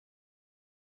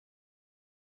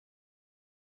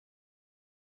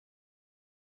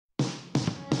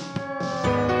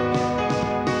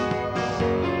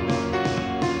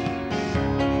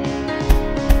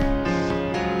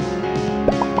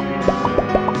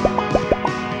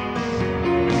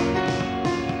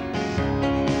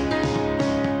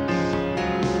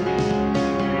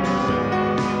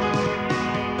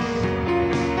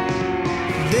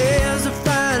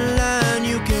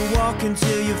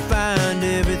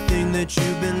that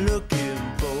you've been looking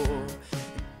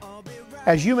for.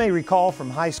 As you may recall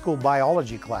from high school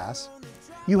biology class,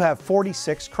 you have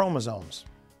 46 chromosomes.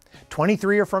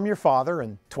 23 are from your father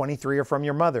and 23 are from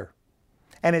your mother.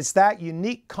 And it's that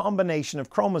unique combination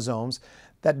of chromosomes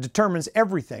that determines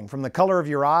everything from the color of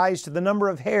your eyes to the number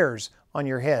of hairs on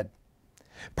your head.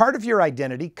 Part of your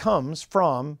identity comes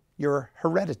from your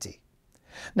heredity.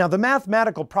 Now, the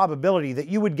mathematical probability that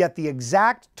you would get the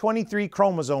exact 23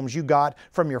 chromosomes you got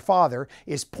from your father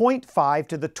is 0.5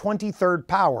 to the 23rd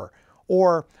power,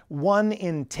 or 1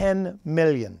 in 10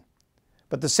 million.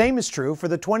 But the same is true for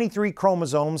the 23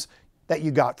 chromosomes that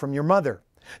you got from your mother.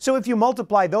 So if you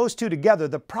multiply those two together,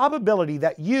 the probability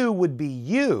that you would be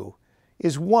you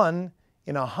is 1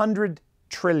 in 100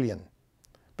 trillion.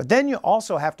 But then you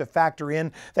also have to factor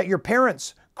in that your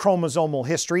parents' chromosomal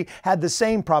history had the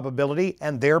same probability,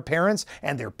 and their parents'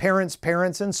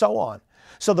 parents, and so on.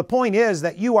 So the point is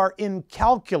that you are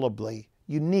incalculably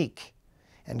unique,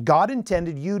 and God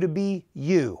intended you to be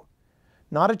you,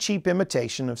 not a cheap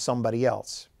imitation of somebody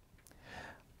else.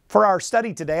 For our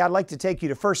study today, I'd like to take you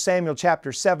to 1 Samuel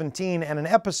chapter 17 and an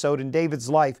episode in David's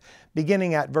life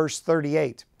beginning at verse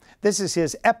 38. This is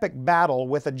his epic battle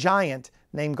with a giant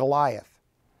named Goliath.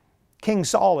 King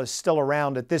Saul is still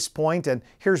around at this point, and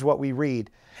here's what we read.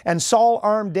 And Saul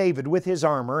armed David with his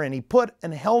armor, and he put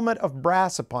an helmet of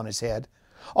brass upon his head.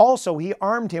 Also he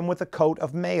armed him with a coat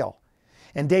of mail.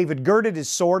 And David girded his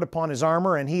sword upon his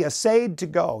armor, and he essayed to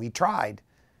go. He tried,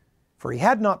 for he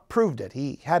had not proved it.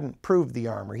 He hadn't proved the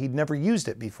armor. He'd never used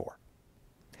it before.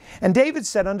 And David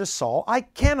said unto Saul, I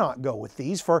cannot go with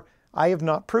these, for I have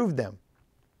not proved them.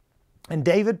 And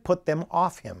David put them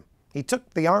off him. He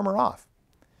took the armor off.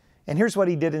 And here's what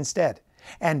he did instead.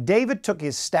 And David took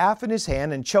his staff in his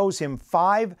hand and chose him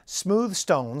 5 smooth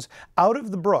stones out of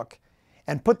the brook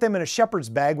and put them in a shepherd's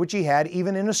bag which he had,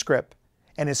 even in a scrip.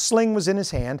 And his sling was in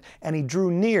his hand, and he drew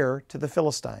near to the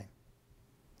Philistine.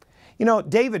 You know,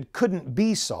 David couldn't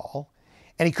be Saul,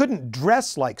 and he couldn't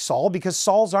dress like Saul because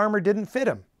Saul's armor didn't fit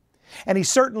him. And he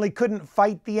certainly couldn't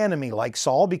fight the enemy like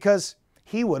Saul because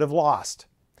he would have lost.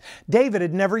 David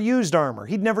had never used armor.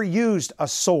 He'd never used a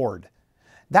sword.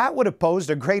 That would have posed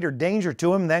a greater danger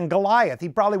to him than Goliath. He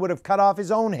probably would have cut off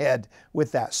his own head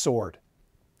with that sword.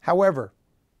 However,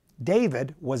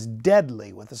 David was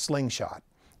deadly with a slingshot,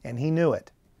 and he knew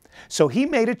it. So he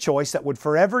made a choice that would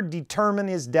forever determine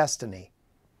his destiny,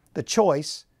 the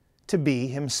choice to be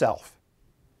himself.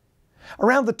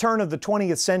 Around the turn of the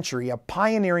 20th century, a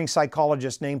pioneering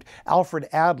psychologist named Alfred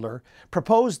Adler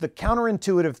proposed the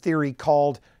counterintuitive theory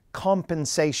called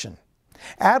compensation.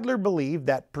 Adler believed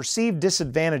that perceived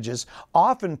disadvantages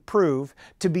often prove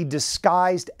to be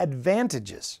disguised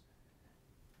advantages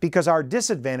because our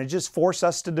disadvantages force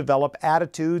us to develop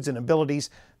attitudes and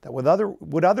abilities that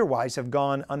would otherwise have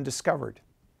gone undiscovered.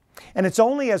 And it's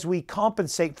only as we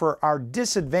compensate for our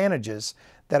disadvantages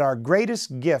that our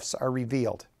greatest gifts are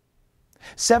revealed.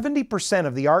 70%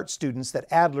 of the art students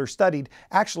that Adler studied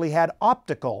actually had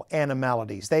optical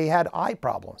anomalies. They had eye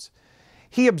problems.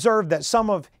 He observed that some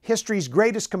of history's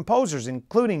greatest composers,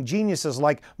 including geniuses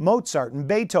like Mozart and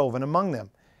Beethoven among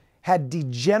them, had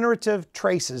degenerative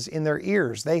traces in their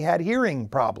ears. They had hearing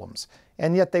problems,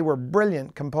 and yet they were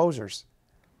brilliant composers.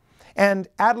 And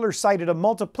Adler cited a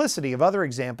multiplicity of other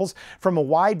examples from a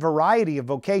wide variety of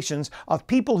vocations of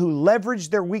people who leveraged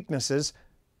their weaknesses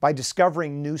by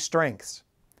discovering new strengths.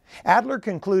 Adler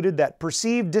concluded that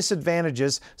perceived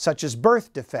disadvantages such as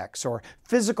birth defects or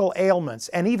physical ailments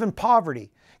and even poverty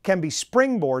can be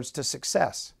springboards to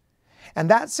success. And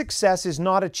that success is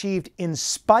not achieved in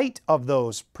spite of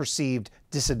those perceived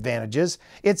disadvantages.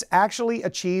 It's actually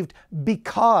achieved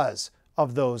because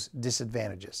of those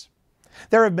disadvantages.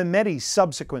 There have been many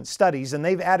subsequent studies, and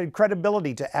they've added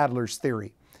credibility to Adler's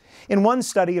theory. In one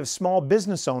study of small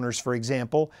business owners, for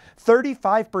example,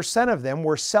 35% of them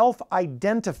were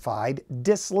self-identified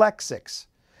dyslexics.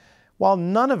 While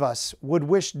none of us would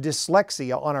wish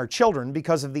dyslexia on our children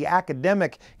because of the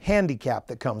academic handicap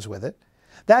that comes with it,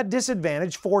 that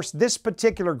disadvantage forced this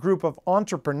particular group of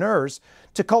entrepreneurs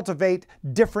to cultivate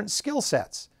different skill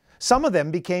sets. Some of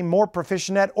them became more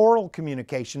proficient at oral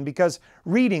communication because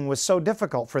reading was so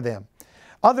difficult for them.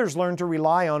 Others learned to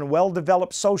rely on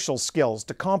well-developed social skills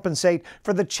to compensate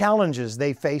for the challenges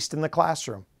they faced in the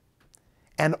classroom.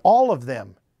 And all of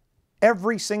them,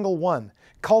 every single one,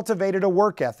 cultivated a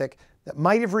work ethic that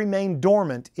might have remained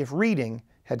dormant if reading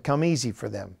had come easy for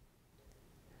them.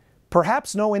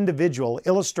 Perhaps no individual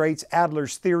illustrates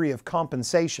Adler's theory of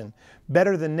compensation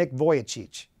better than Nick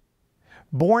Vujicic.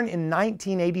 Born in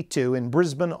 1982 in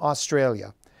Brisbane,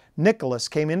 Australia, Nicholas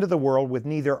came into the world with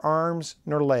neither arms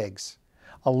nor legs.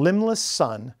 A limbless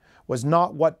son was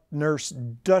not what nurse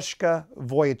Dushka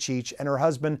Vujicic and her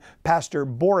husband, Pastor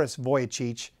Boris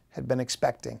Vujicic, had been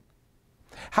expecting.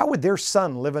 How would their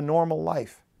son live a normal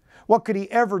life? What could he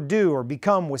ever do or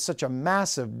become with such a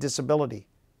massive disability?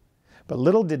 But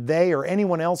little did they or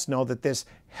anyone else know that this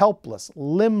helpless,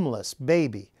 limbless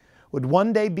baby would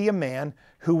one day be a man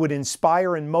who would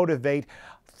inspire and motivate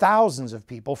thousands of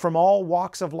people from all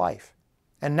walks of life.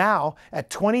 And now, at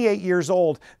 28 years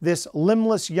old, this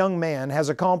limbless young man has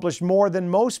accomplished more than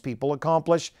most people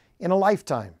accomplish in a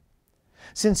lifetime.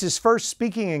 Since his first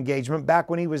speaking engagement back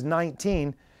when he was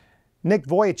 19, Nick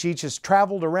Vujicic has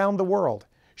traveled around the world,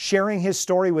 sharing his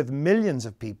story with millions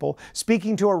of people,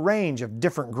 speaking to a range of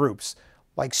different groups,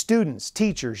 like students,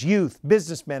 teachers, youth,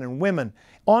 businessmen and women,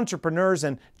 entrepreneurs,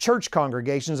 and church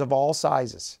congregations of all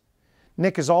sizes.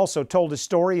 Nick has also told his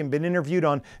story and been interviewed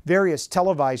on various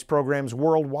televised programs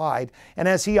worldwide, and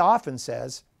as he often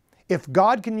says, if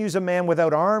God can use a man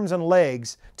without arms and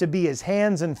legs to be his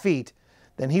hands and feet,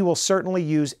 then He will certainly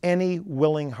use any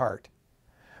willing heart.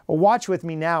 Well, watch with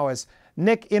me now as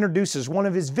Nick introduces one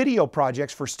of his video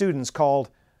projects for students called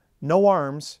No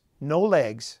Arms, No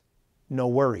Legs, No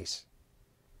Worries.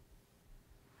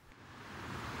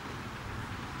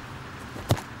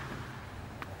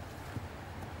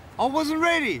 I wasn't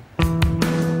ready.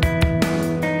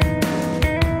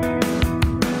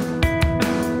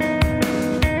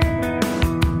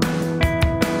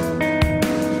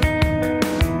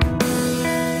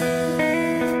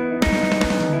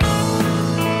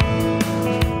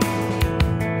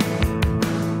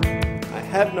 I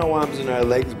have no arms and no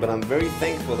legs, but I'm very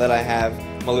thankful that I have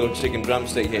my little chicken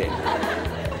drumstick here.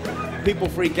 People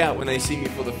freak out when they see me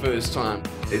for the first time.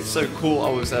 It's so cool. I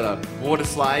was at a water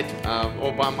slide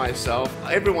all by myself.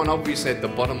 Everyone obviously at the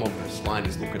bottom of the slide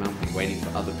is looking up and waiting for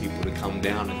other people to come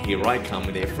down, and here I come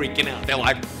and they're freaking out. They're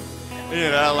like, you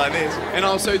know, like this. And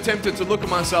I was so tempted to look at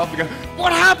myself and go,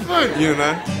 what happened? You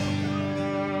know?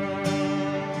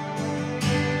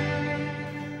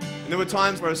 And there were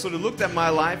times where I sort of looked at my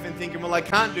life and thinking, well, I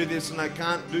can't do this and I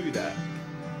can't do that.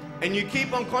 And you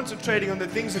keep on concentrating on the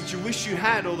things that you wish you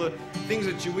had or the things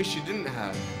that you wish you didn't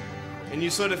have. And you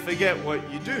sort of forget what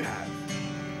you do have.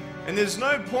 And there's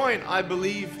no point, I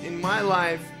believe, in my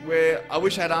life where I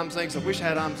wish I had arms and legs, I wish I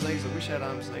had arms and legs, I wish I had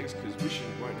arms and legs, because wishing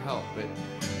won't help. But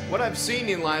what I've seen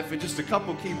in life are just a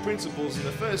couple key principles, and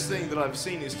the first thing that I've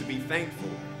seen is to be thankful.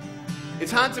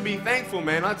 It's hard to be thankful,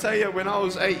 man. I tell you, when I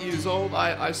was 8 years old,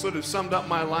 I sort of summed up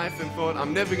my life and thought,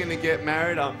 I'm never going to get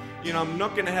married, I'm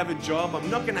not going to have a job, I'm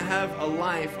not going to have a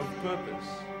life of purpose.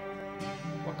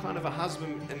 What kind of a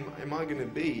husband am I going to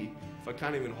be if I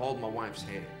can't even hold my wife's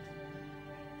hand?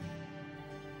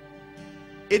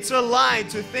 It's a lie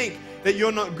to think that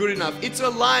you're not good enough. It's a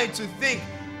lie to think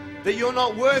that you're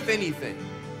not worth anything.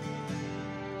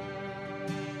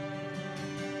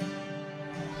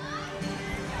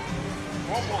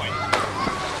 Oh boy.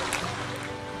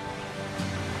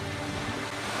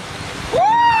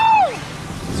 Woo!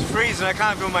 It's freezing, I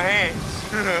can't feel my hands.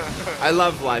 I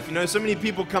love life. You know, so many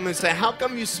people come and say, how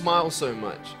come you smile so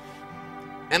much?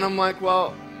 And I'm like,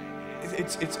 well,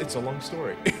 it's a long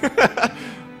story.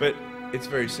 But it's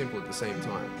very simple at the same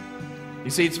time. You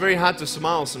see, it's very hard to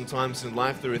smile sometimes in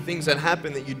life. There are things that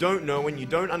happen that you don't know and you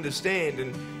don't understand,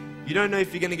 and you don't know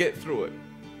if you're going to get through it.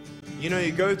 You know,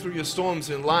 you go through your storms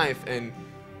in life and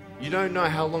you don't know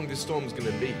how long this storm's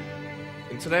going to be.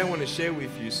 And today I want to share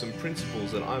with you some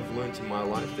principles that I've learned in my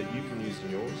life that you can use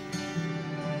in yours.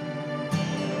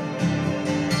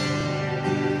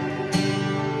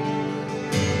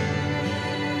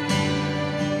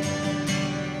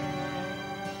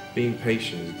 Being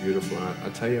patient is beautiful. I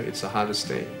tell you, it's the hardest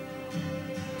thing.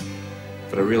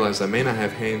 But I realized I may not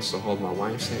have hands to hold my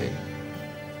wife's hand,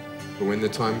 but when the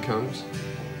time comes,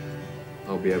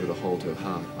 I'll be able to hold her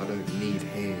heart. I don't need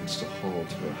hands to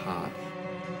hold her heart.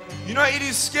 You know, it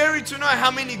is scary to know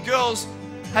how many girls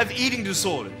have eating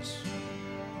disorders.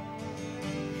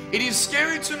 It is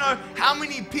scary to know how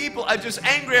many people are just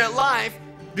angry at life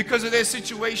because of their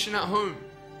situation at home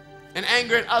and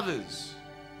angry at others.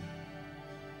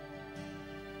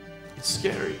 It's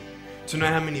scary to know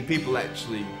how many people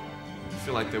actually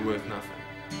feel like they're worth nothing.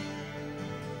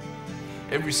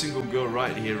 Every single girl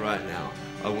right here, right now,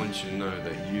 I want you to know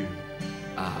that you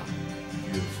are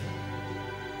beautiful.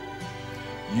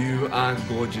 You are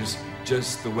gorgeous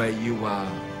just the way you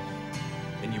are.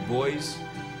 And you boys,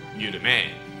 you're the man.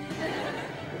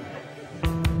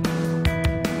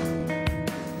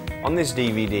 On this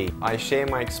DVD, I share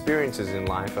my experiences in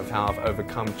life of how I've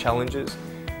overcome challenges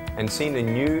and seen a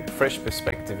new, fresh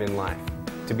perspective in life.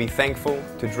 To be thankful,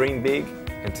 to dream big,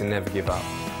 and to never give up.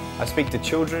 I speak to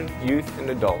children, youth, and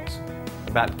adults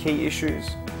about key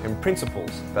issues and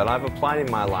principles that I've applied in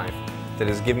my life that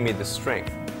has given me the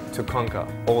strength to conquer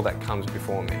all that comes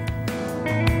before me.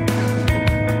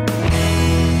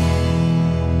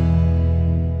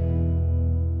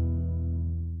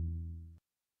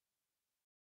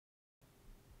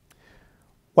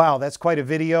 Wow, that's quite a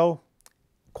video,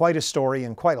 quite a story,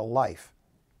 and quite a life.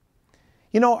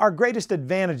 You know, our greatest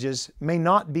advantages may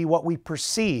not be what we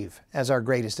perceive as our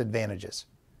greatest advantages.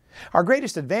 Our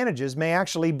greatest advantages may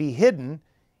actually be hidden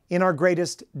in our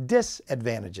greatest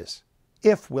disadvantages,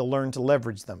 if we'll learn to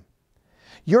leverage them.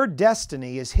 Your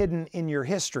destiny is hidden in your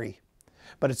history,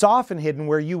 but it's often hidden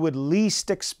where you would least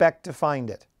expect to find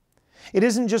it. It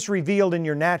isn't just revealed in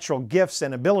your natural gifts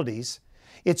and abilities,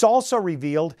 it's also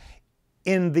revealed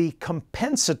in the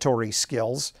compensatory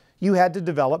skills you had to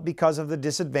develop because of the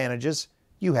disadvantages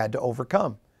you had to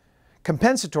overcome.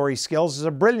 Compensatory skills is a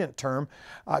brilliant term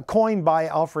coined by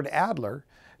Alfred Adler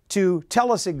to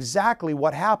tell us exactly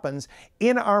what happens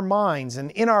in our minds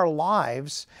and in our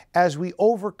lives as we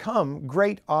overcome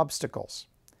great obstacles.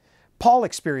 Paul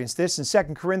experienced this in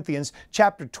 2 Corinthians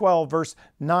chapter 12, verse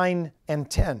 9 and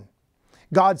 10.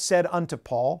 God said unto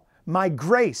Paul, "My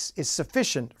grace is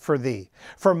sufficient for thee,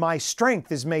 for my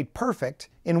strength is made perfect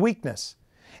in weakness."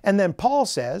 And then Paul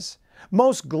says,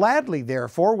 "Most gladly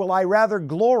therefore will I rather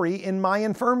glory in my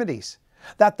infirmities,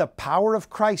 that the power of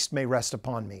Christ may rest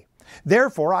upon me.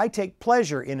 Therefore I take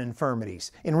pleasure in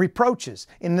infirmities, in reproaches,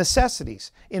 in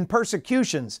necessities, in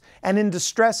persecutions, and in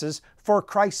distresses for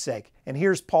Christ's sake." And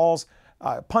here's Paul's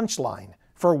punchline,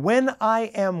 "For when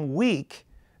I am weak,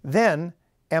 then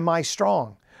am I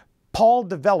strong." Paul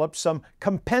developed some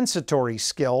compensatory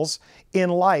skills in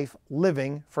life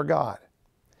living for God.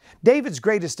 David's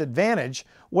greatest advantage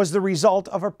was the result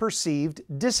of a perceived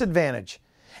disadvantage.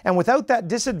 And without that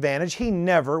disadvantage, he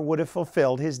never would have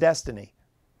fulfilled his destiny.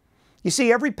 You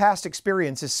see, every past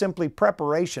experience is simply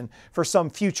preparation for some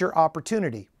future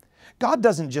opportunity. God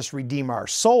doesn't just redeem our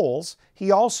souls,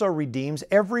 He also redeems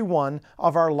every one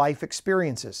of our life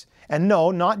experiences. And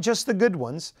no, not just the good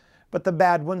ones, but the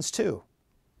bad ones too.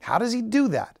 How does He do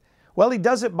that? Well, He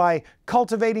does it by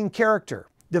cultivating character,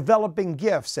 developing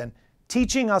gifts, and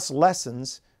teaching us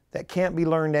lessons that can't be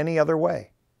learned any other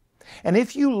way. And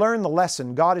if you learn the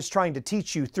lesson God is trying to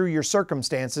teach you through your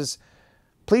circumstances,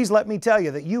 please let me tell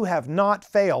you that you have not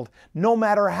failed, no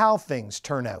matter how things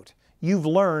turn out. You've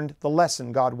learned the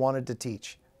lesson God wanted to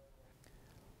teach.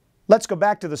 Let's go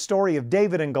back to the story of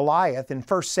David and Goliath in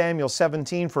 1 Samuel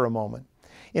 17 for a moment.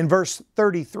 In verse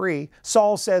 33,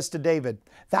 Saul says to David,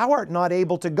 "Thou art not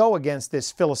able to go against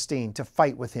this Philistine to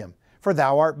fight with him, for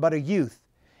thou art but a youth,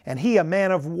 and he a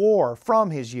man of war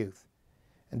from his youth."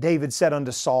 And David said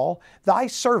unto Saul, "Thy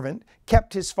servant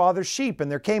kept his father's sheep,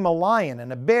 and there came a lion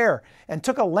and a bear, and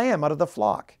took a lamb out of the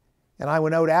flock. And I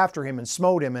went out after him, and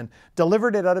smote him, and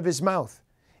delivered it out of his mouth.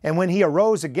 And when he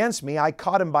arose against me, I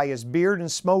caught him by his beard,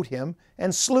 and smote him,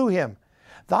 and slew him.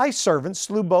 Thy servant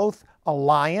slew both a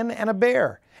lion and a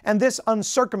bear, and this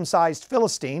uncircumcised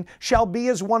Philistine shall be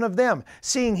as one of them,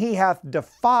 seeing he hath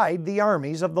defied the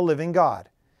armies of the living God."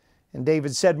 And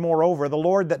David said, "Moreover, the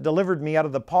Lord that delivered me out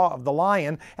of the paw of the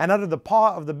lion and out of the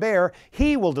paw of the bear,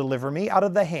 He will deliver me out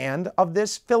of the hand of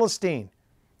this Philistine."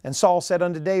 And Saul said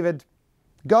unto David,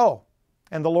 "Go,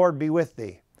 and the Lord be with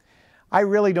thee." I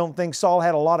really don't think Saul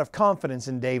had a lot of confidence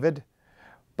in David,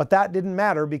 but that didn't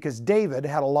matter because David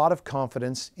had a lot of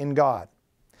confidence in God.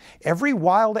 Every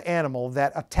wild animal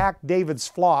that attacked David's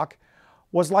flock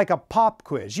was like a pop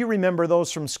quiz. You remember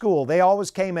those from school. They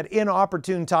always came at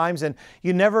inopportune times and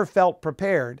you never felt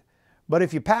prepared. But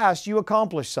if you passed, you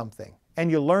accomplished something and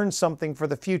you learned something for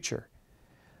the future.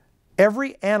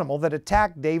 Every animal that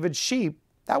attacked David's sheep,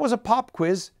 that was a pop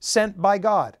quiz sent by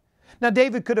God. Now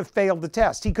David could have failed the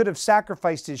test. He could have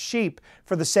sacrificed his sheep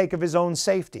for the sake of his own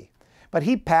safety. But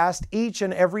he passed each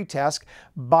and every test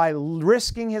by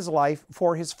risking his life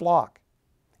for his flock.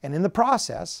 And in the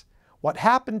process, what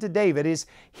happened to David is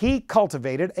he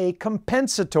cultivated a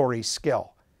compensatory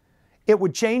skill. It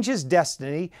would change his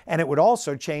destiny, and it would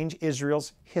also change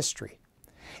Israel's history.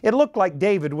 It looked like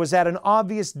David was at an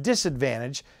obvious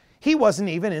disadvantage. He wasn't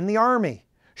even in the army.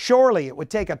 Surely it would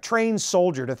take a trained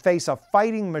soldier to face a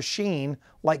fighting machine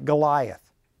like Goliath.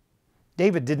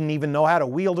 David didn't even know how to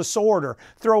wield a sword or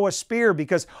throw a spear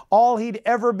because all he'd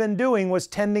ever been doing was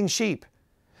tending sheep.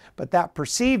 But that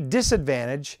perceived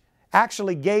disadvantage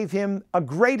actually gave him a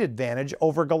great advantage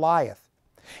over Goliath.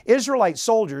 Israelite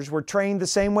soldiers were trained the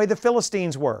same way the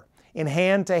Philistines were, in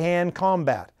hand-to-hand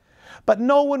combat. But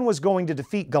no one was going to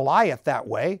defeat Goliath that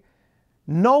way.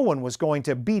 No one was going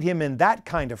to beat him in that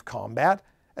kind of combat,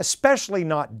 especially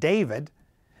not David.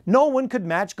 No one could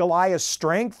match Goliath's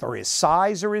strength or his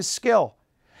size or his skill.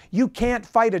 You can't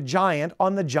fight a giant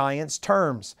on the giant's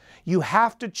terms. You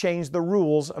have to change the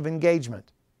rules of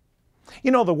engagement.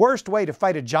 You know, the worst way to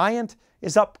fight a giant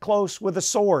is up close with a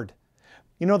sword.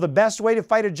 You know the best way to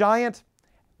fight a giant?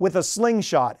 With a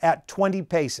slingshot at 20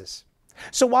 paces.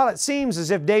 So while it seems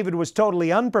as if David was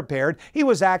totally unprepared, he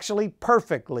was actually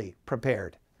perfectly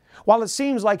prepared. While it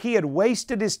seems like he had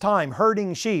wasted his time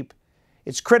herding sheep,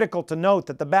 it's critical to note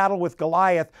that the battle with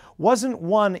Goliath wasn't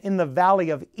won in the valley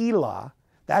of Elah.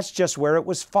 That's just where it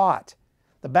was fought.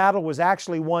 The battle was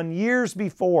actually won years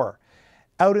before,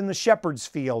 out in the shepherd's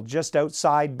field just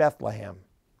outside Bethlehem.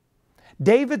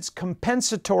 David's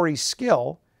compensatory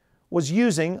skill was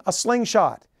using a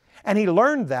slingshot. And he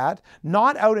learned that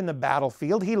not out in the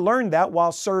battlefield, he learned that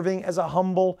while serving as a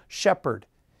humble shepherd.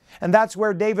 And that's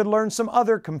where David learned some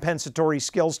other compensatory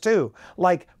skills too,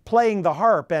 like playing the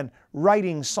harp and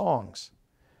writing songs.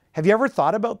 Have you ever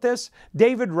thought about this?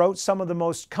 David wrote some of the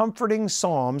most comforting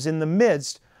psalms in the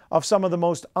midst of some of the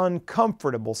most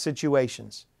uncomfortable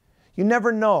situations. You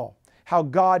never know how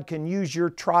God can use your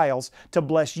trials to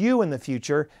bless you in the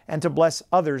future and to bless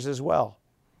others as well.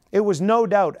 It was no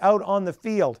doubt out on the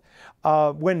field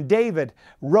when David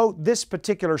wrote this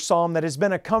particular psalm that has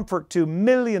been a comfort to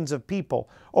millions of people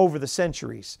over the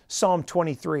centuries. Psalm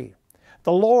 23.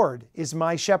 The Lord is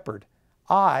my shepherd.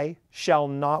 I shall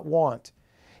not want.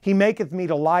 He maketh me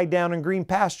to lie down in green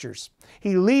pastures.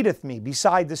 He leadeth me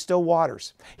beside the still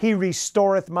waters. He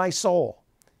restoreth my soul.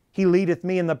 He leadeth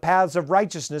me in the paths of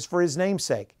righteousness for His name's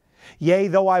sake. Yea,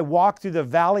 though I walk through the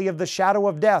valley of the shadow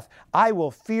of death, I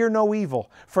will fear no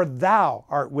evil, for Thou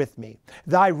art with me.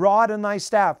 Thy rod and Thy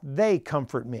staff, they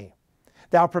comfort me.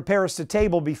 Thou preparest a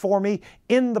table before me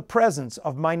in the presence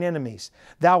of mine enemies.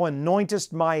 Thou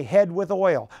anointest my head with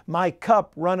oil. My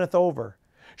cup runneth over.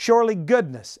 Surely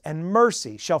goodness and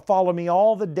mercy shall follow me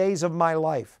all the days of my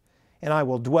life, and I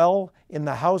will dwell in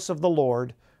the house of the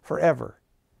Lord forever.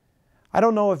 I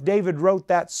don't know if David wrote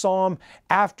that psalm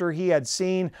after he had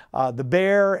seen the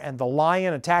bear and the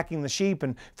lion attacking the sheep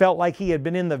and felt like he had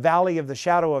been in the valley of the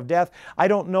shadow of death. I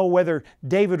don't know whether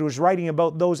David was writing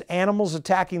about those animals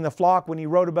attacking the flock when he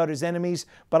wrote about his enemies,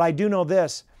 but I do know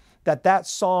this, that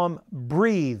psalm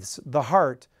breathes the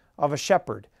heart of a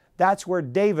shepherd. That's where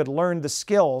David learned the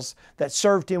skills that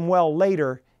served him well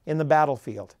later in the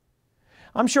battlefield.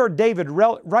 I'm sure David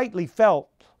rightly felt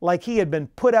like he had been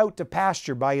put out to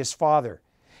pasture by his father.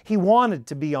 He wanted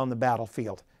to be on the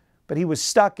battlefield, but he was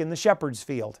stuck in the shepherd's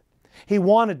field. He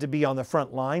wanted to be on the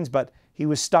front lines, but he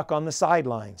was stuck on the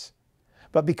sidelines.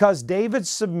 But because David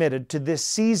submitted to this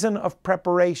season of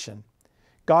preparation,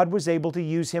 God was able to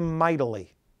use him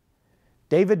mightily.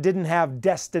 David didn't have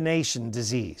destination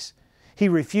disease. He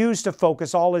refused to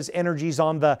focus all his energies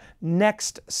on the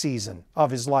next season of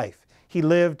his life. He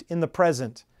lived in the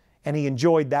present, and he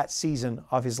enjoyed that season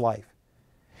of his life.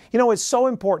 You know, it's so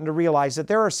important to realize that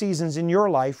there are seasons in your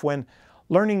life when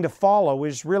learning to follow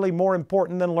is really more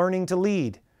important than learning to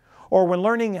lead, or when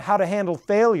learning how to handle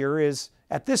failure is,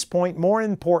 at this point, more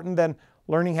important than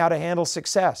learning how to handle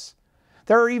success.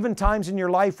 There are even times in your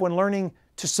life when learning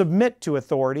to submit to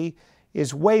authority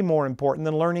is way more important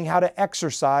than learning how to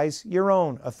exercise your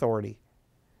own authority.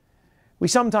 We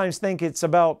sometimes think it's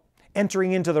about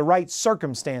entering into the right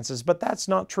circumstances, but that's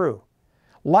not true.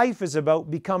 Life is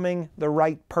about becoming the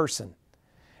right person.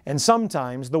 And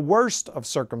sometimes the worst of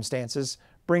circumstances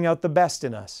bring out the best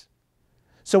in us.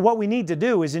 So what we need to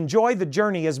do is enjoy the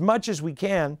journey as much as we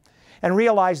can and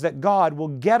realize that God will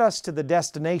get us to the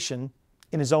destination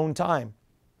in His own time.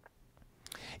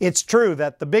 It's true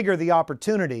that the bigger the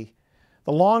opportunity,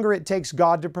 the longer it takes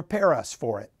God to prepare us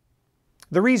for it.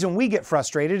 The reason we get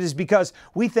frustrated is because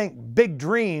we think big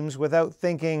dreams without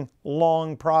thinking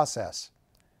long process.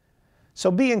 So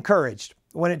be encouraged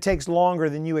when it takes longer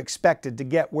than you expected to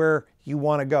get where you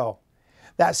want to go.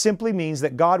 That simply means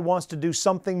that God wants to do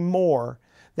something more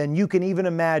than you can even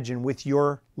imagine with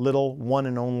your little one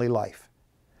and only life.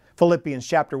 Philippians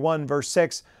chapter 1 verse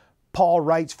 6, Paul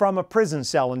writes from a prison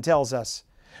cell and tells us,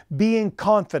 being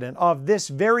confident of this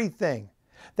very thing,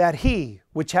 that He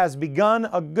which has begun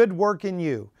a good work in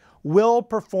you will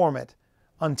perform it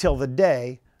until the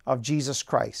day of Jesus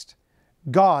Christ.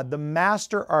 God, the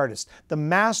master artist, the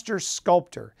master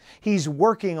sculptor, He's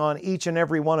working on each and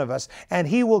every one of us, and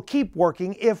He will keep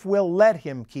working if we'll let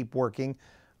Him keep working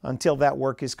until that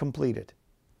work is completed.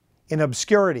 In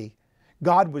obscurity,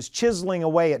 God was chiseling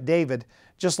away at David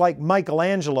just like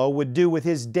Michelangelo would do with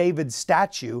his David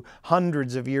statue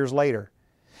hundreds of years later.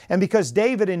 And because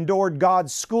David endured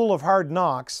God's school of hard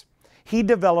knocks, he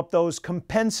developed those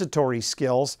compensatory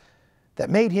skills that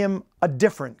made him a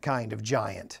different kind of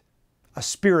giant, a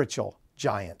spiritual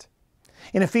giant.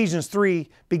 In Ephesians 3,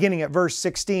 beginning at verse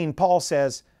 16, Paul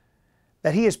says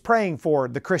that he is praying for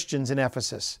the Christians in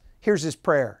Ephesus. Here's his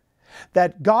prayer: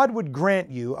 that God would grant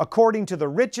you, according to the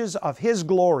riches of His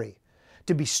glory,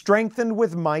 to be strengthened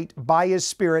with might by His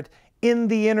Spirit in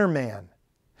the inner man,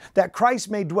 that Christ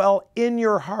may dwell in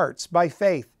your hearts by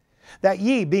faith, that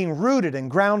ye, being rooted and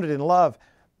grounded in love,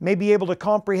 may be able to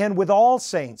comprehend with all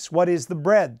saints what is the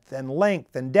breadth and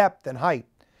length and depth and height,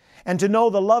 and to know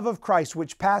the love of Christ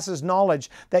which passes knowledge,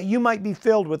 that you might be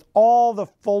filled with all the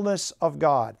fullness of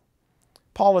God.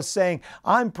 Paul is saying,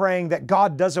 I'm praying that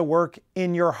God does a work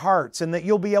in your hearts and that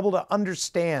you'll be able to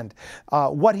understand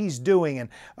what He's doing and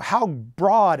how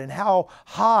broad and how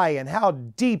high and how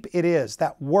deep it is,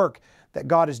 that work that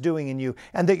God is doing in you,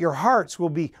 and that your hearts will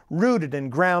be rooted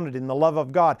and grounded in the love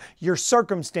of God. Your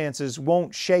circumstances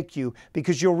won't shake you,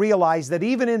 because you'll realize that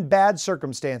even in bad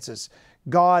circumstances,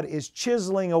 God is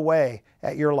chiseling away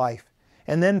at your life.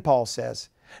 And then Paul says,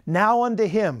 now unto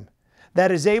Him that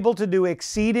is able to do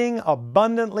exceeding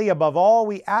abundantly above all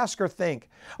we ask or think,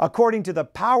 according to the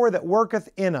power that worketh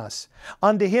in us,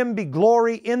 unto Him be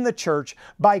glory in the church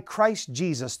by Christ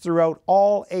Jesus throughout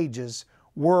all ages,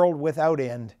 world without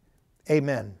end.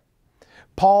 Amen.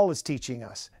 Paul is teaching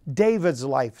us. David's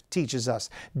life teaches us.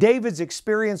 David's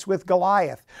experience with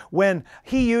Goliath, when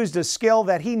he used a skill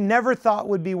that he never thought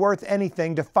would be worth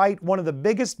anything to fight one of the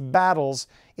biggest battles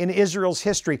in Israel's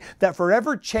history that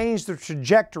forever changed the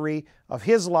trajectory of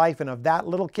his life and of that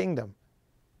little kingdom.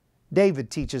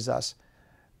 David teaches us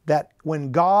that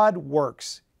when God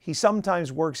works, He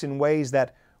sometimes works in ways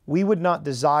that we would not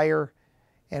desire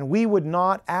and we would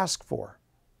not ask for.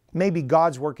 Maybe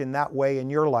God's working that way in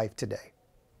your life today.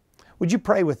 Would you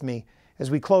pray with me as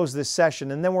we close this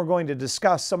session, and then we're going to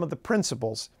discuss some of the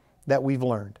principles that we've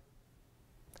learned.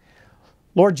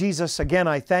 Lord Jesus, again,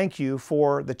 I thank You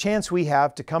for the chance we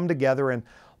have to come together and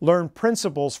learn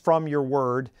principles from Your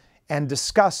Word and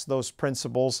discuss those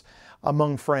principles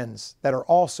among friends that are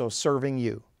also serving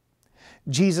You.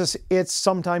 Jesus, it's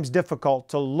sometimes difficult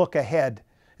to look ahead,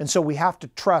 and so we have to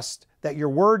trust that Your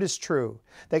Word is true,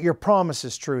 that Your promise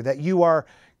is true, that You are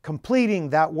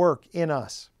completing that work in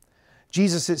us.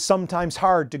 Jesus, it's sometimes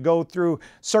hard to go through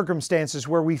circumstances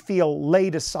where we feel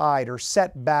laid aside or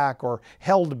set back or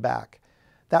held back.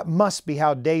 That must be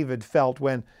how David felt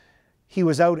when he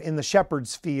was out in the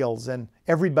shepherd's fields and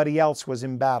everybody else was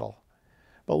in battle.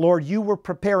 But Lord, You were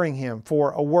preparing him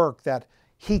for a work that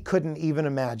he couldn't even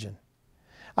imagine.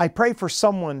 I pray for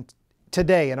someone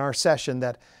today in our session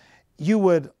that You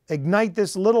would ignite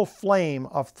this little flame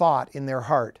of thought in their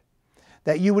heart,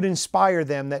 that You would inspire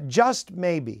them that just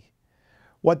maybe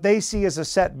what they see as a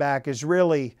setback is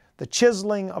really the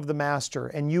chiseling of the Master,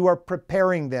 and You are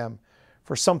preparing them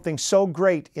for something so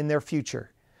great in their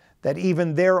future that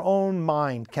even their own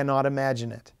mind cannot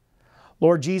imagine it.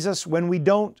 Lord Jesus, when we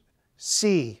don't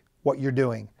see what You're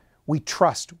doing, we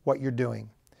trust what You're doing.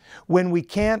 When we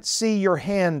can't see Your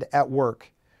hand at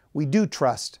work, we do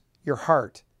trust Your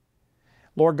heart.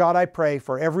 Lord God, I pray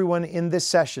for everyone in this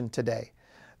session today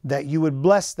that You would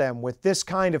bless them with this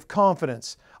kind of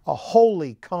confidence, a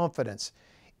holy confidence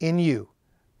in You,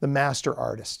 the Master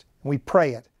Artist. And we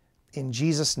pray it in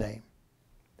Jesus' name.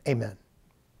 Amen.